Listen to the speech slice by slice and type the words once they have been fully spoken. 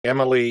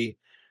Emily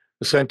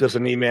sent us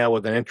an email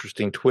with an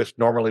interesting twist.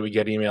 Normally, we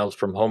get emails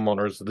from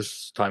homeowners.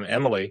 This time,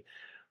 Emily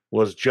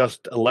was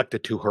just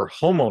elected to her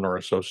homeowner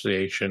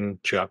association,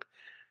 Chuck,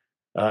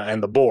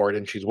 and the board,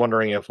 and she's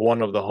wondering if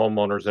one of the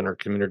homeowners in her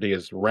community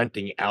is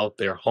renting out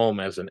their home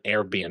as an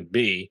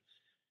Airbnb,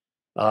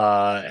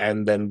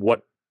 and then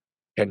what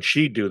can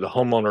she do? The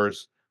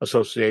homeowners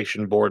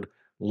association board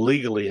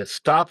legally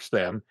stops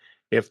them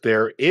if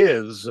there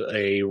is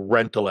a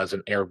rental as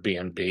an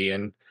Airbnb,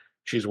 and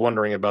she's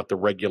wondering about the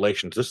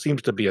regulations. This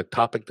seems to be a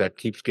topic that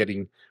keeps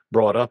getting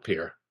brought up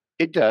here.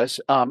 It does,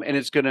 and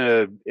it's going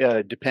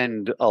to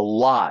depend a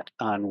lot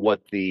on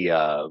what the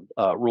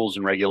rules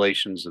and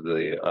regulations of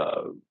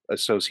the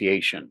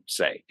association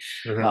say.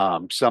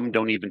 Mhm. Some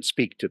don't even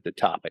speak to the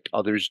topic;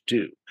 others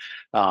do.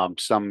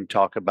 Some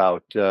talk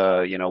about,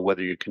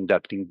 whether you're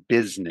conducting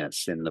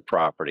business in the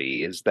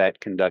property. Is that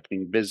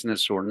conducting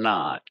business or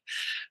not?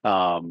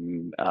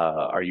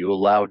 Are you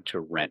allowed to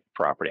rent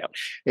property out?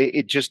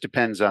 It just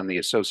depends on the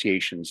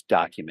association's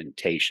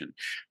documentation.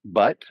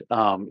 But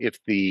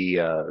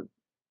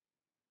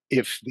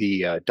if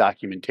the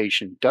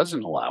documentation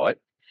doesn't allow it,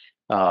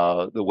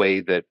 the way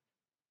that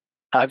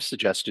I've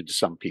suggested to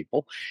some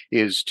people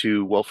is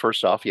to, well,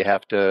 first off, you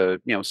have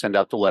to, send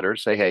out the letter,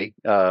 say, hey,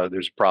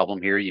 there's a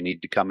problem here. You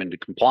need to come into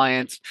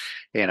compliance.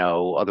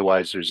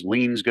 Otherwise there's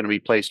liens going to be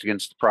placed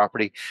against the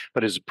property.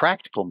 But as a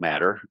practical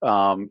matter,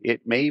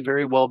 it may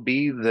very well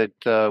be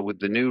that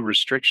with the new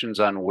restrictions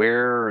on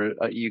where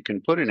you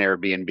can put an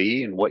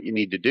Airbnb and what you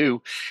need to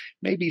do,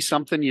 maybe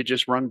something you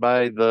just run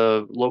by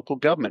the local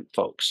government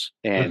folks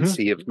and Mhm.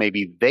 see if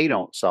maybe they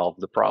don't solve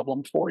the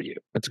problem for you.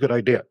 That's a good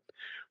idea.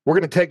 We're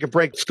going to take a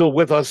break. Still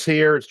with us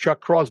here is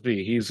Chuck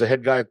Crosby. He's the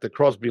head guy at the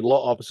Crosby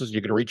Law Offices.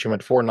 You can reach him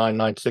at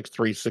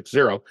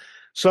 499-6360.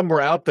 Somewhere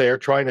out there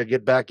trying to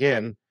get back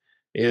in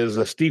is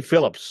Steve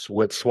Phillips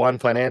with Swan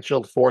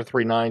Financial,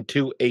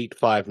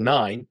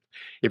 439-2859.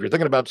 If you're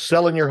thinking about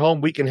selling your home,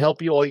 we can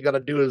help you. All you got to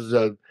do is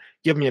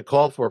give me a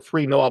call for a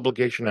free, no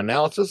obligation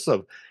analysis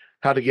of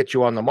how to get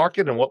you on the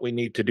market and what we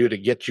need to do to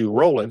get you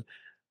rolling.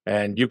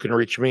 And you can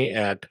reach me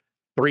at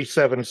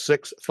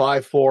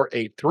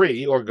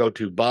 376-5483 or go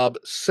to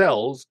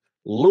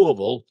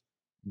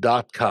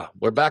bobsellslouisville.com.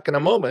 We're back in a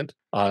moment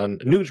on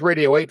News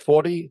Radio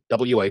 840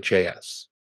 WHAS.